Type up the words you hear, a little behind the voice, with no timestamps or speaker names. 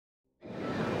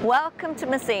Welcome to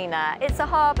Messina. It's a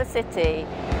harbour city.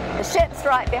 The ship's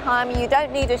right behind me. You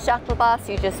don't need a shuttle bus.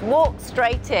 You just walk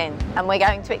straight in and we're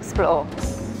going to explore.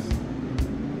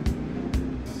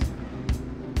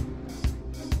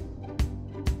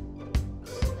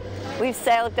 We've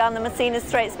sailed down the Messina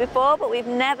Straits before, but we've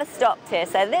never stopped here,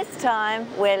 so this time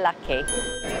we're lucky.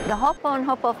 The hop-on,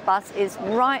 hop-off bus is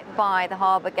right by the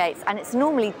harbour gates, and it's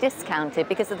normally discounted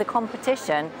because of the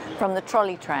competition from the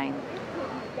trolley train.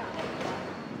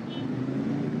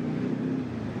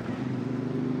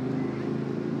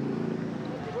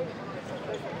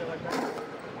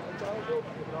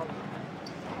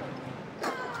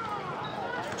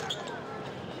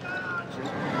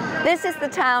 This is the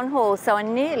town hall, so I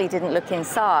nearly didn't look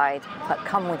inside, but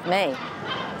come with me.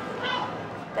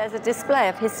 There's a display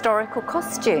of historical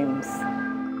costumes.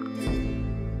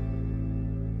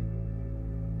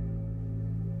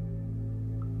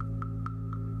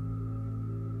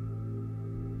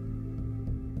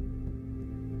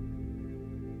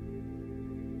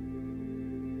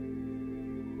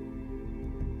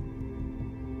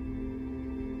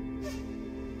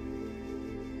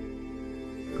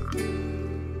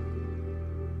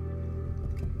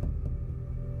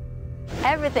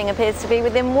 Everything appears to be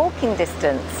within walking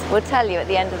distance. We'll tell you at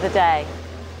the end of the day.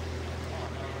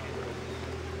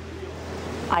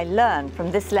 I learned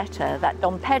from this letter that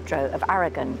Don Pedro of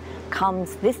Aragon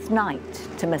comes this night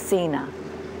to Messina.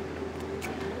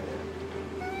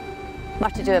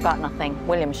 Much Ado About Nothing,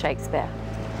 William Shakespeare.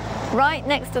 Right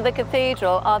next to the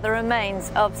cathedral are the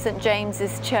remains of St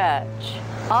James's Church.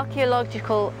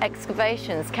 Archaeological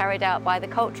excavations carried out by the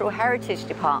Cultural Heritage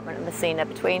Department of Messina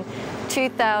between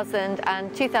 2000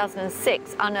 and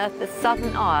 2006 unearthed the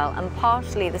southern aisle and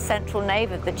partially the central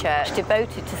nave of the church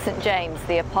devoted to St James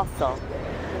the Apostle.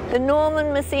 The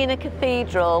Norman Messina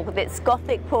Cathedral, with its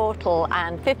Gothic portal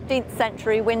and 15th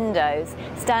century windows,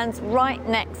 stands right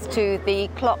next to the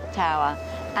clock tower,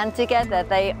 and together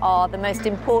they are the most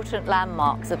important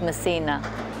landmarks of Messina.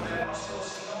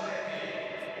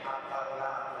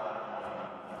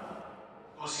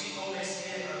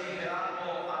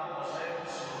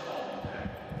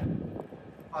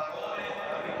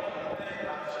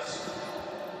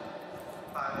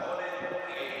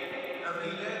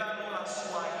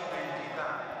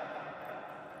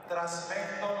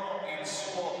 Trasmettono il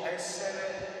suo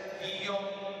essere Dio,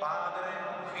 Padre,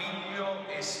 Figlio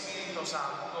e Spirito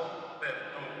Santo per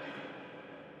tutti.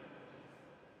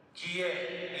 Chi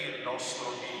è il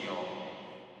nostro Dio?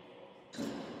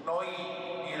 Noi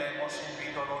diremo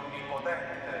subito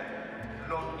l'Onnipotente,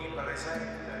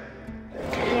 l'Onnipresente.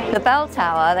 The bell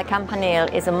tower, the campanile,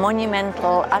 is a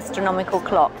monumental astronomical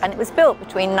clock, and it was built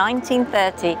between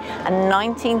 1930 and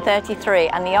 1933,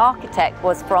 and the architect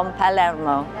was from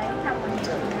Palermo.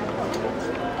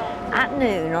 At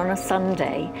noon on a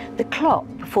Sunday, the clock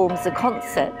performs a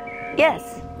concert.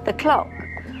 Yes, the clock.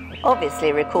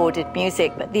 Obviously recorded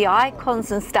music, but the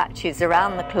icons and statues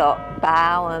around the clock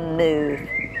bow and move.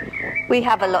 We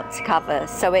have a lot to cover,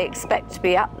 so we expect to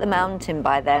be up the mountain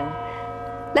by then.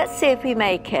 Let's see if we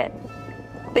make it.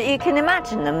 But you can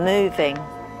imagine them moving.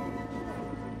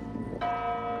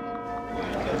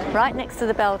 Right next to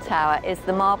the bell tower is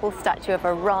the marble statue of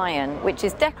Orion, which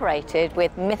is decorated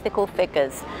with mythical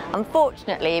figures.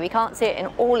 Unfortunately, we can't see it in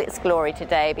all its glory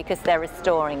today because they're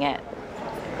restoring it.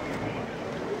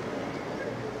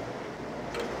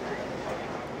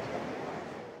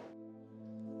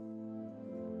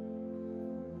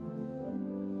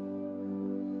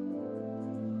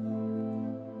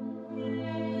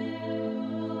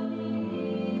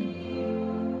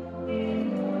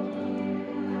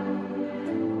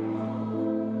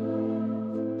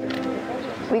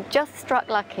 We've just struck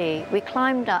lucky. We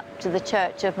climbed up to the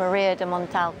church of Maria de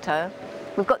Montalto.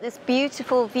 We've got this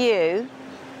beautiful view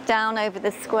down over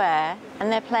the square,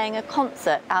 and they're playing a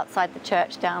concert outside the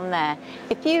church down there.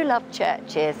 If you love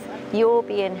churches, you'll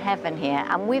be in heaven here,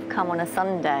 and we've come on a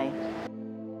Sunday.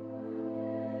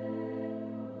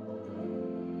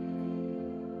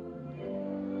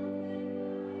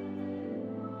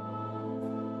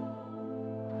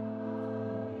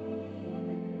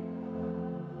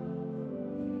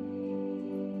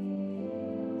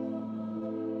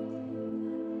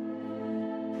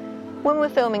 When we're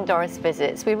filming Doris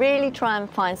Visits, we really try and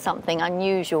find something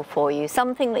unusual for you,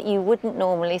 something that you wouldn't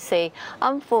normally see.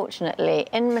 Unfortunately,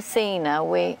 in Messina,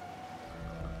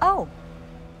 Oh,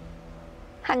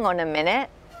 hang on a minute.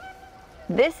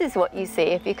 This is what you see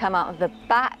if you come out of the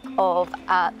back of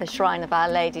the shrine of Our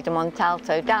Lady de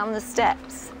Montalto, down the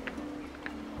steps.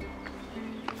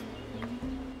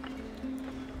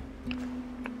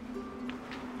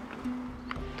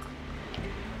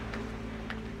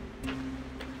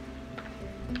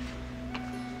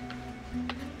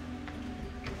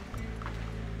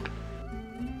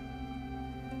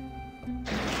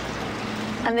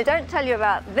 And they don't tell you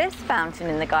about this fountain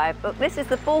in the guide, but this is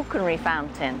the falconry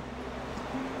fountain.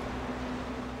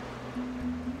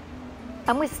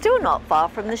 And we're still not far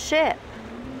from the ship.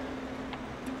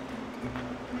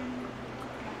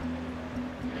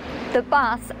 The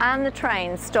bus and the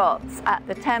train stops at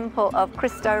the Temple of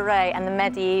Cristo Rey and the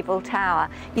medieval tower.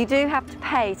 You do have to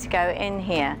pay to go in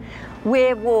here.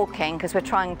 We're walking because we're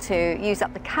trying to use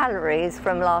up the calories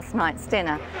from last night's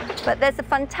dinner. But there's a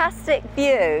fantastic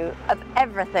view of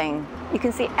everything. You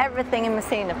can see everything in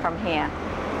Messina from here.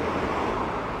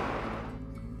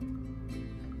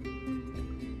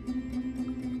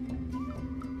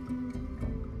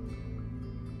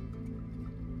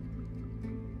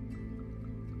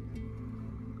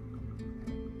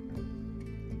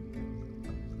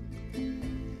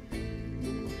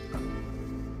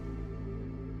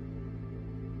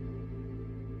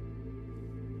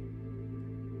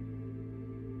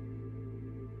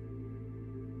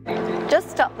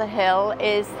 Just up the hill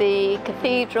is the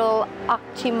Cathedral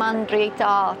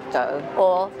Arcimandritato,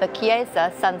 or the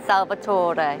Chiesa San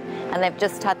Salvatore, and they've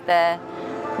just had their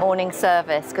morning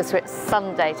service because it's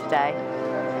Sunday today.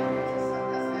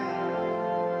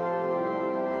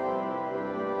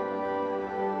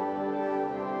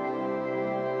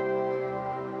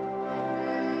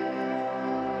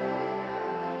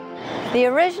 The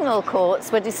original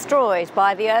courts were destroyed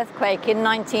by the earthquake in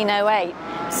 1908,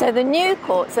 so the new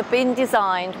courts have been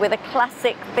designed with a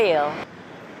classic feel.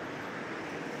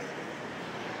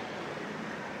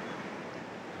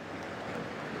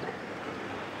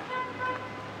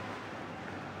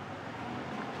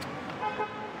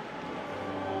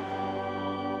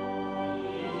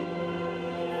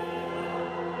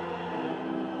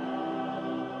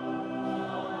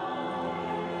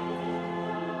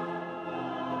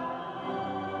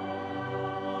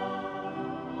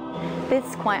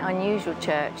 This quite unusual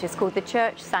church is called the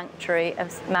Church Sanctuary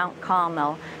of Mount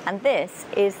Carmel, and this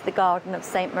is the Garden of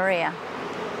St. Maria.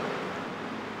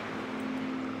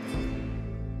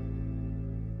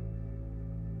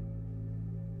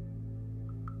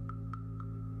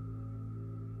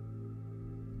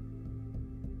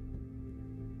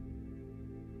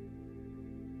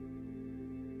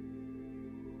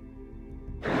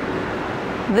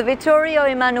 The Vittorio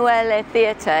Emanuele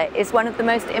Theatre is one of the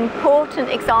most important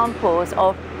examples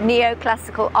of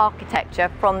neoclassical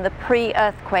architecture from the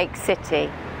pre-earthquake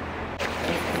city.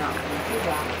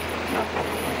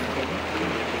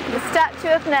 The statue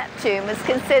of Neptune was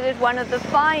considered one of the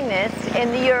finest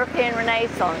in the European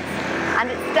Renaissance,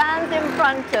 and it stands in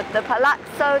front of the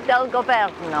Palazzo del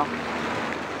Governo.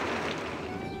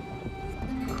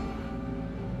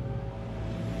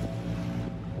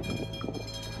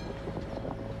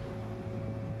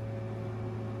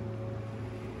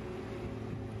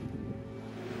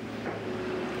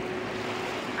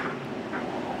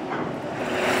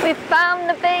 We've found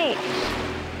the beach.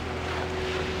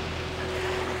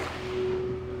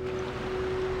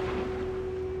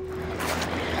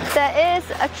 There is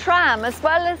a tram, as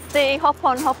well as the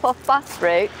hop-on, hop-off bus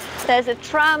route. There's a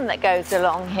tram that goes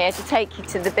along here to take you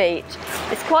to the beach.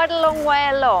 It's quite a long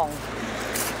way along.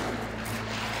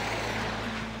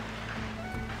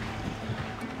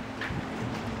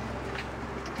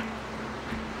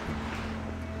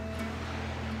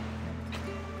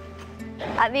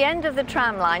 At the end of the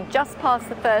tram line, just past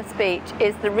the first beach,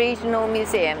 is the regional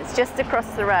museum. It's just across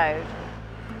the road.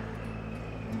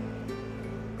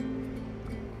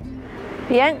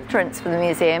 The entrance for the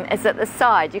museum is at the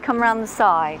side. You come around the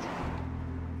side.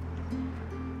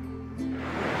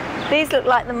 These look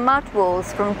like the mud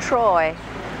walls from Troy.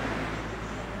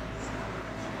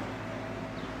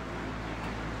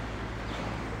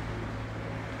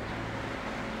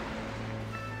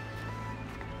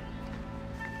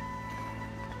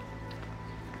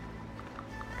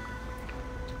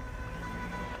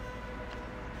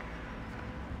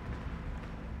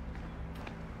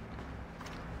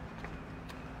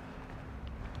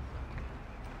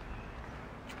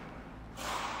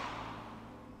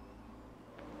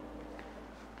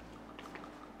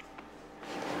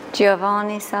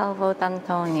 Giovanni Salvo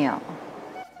d'Antonio.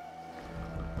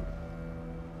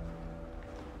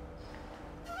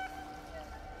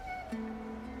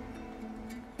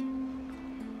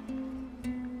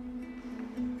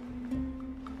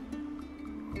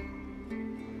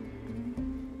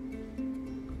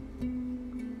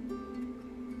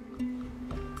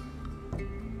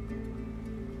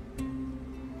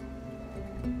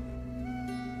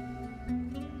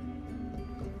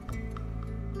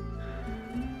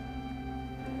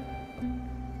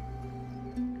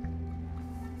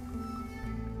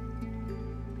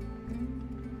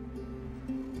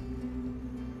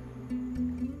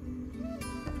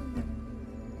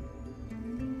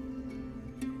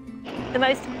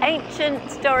 most ancient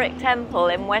historic temple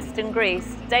in Western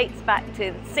Greece dates back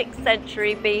to the 6th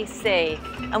century BC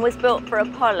and was built for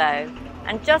Apollo,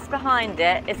 and just behind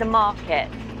it is a market.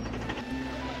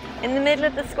 In the middle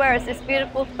of the square is this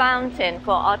beautiful fountain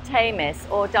for Artemis,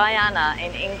 or Diana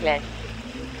in English.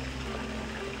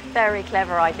 Very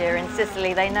clever idea in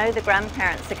Sicily. They know the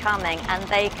grandparents are coming and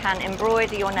they can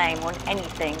embroider your name on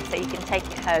anything so you can take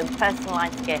it home,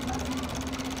 personalised gift.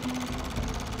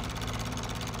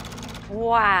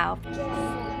 Wow.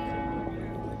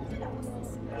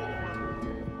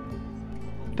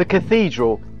 The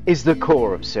cathedral is the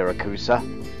core of Syracuse.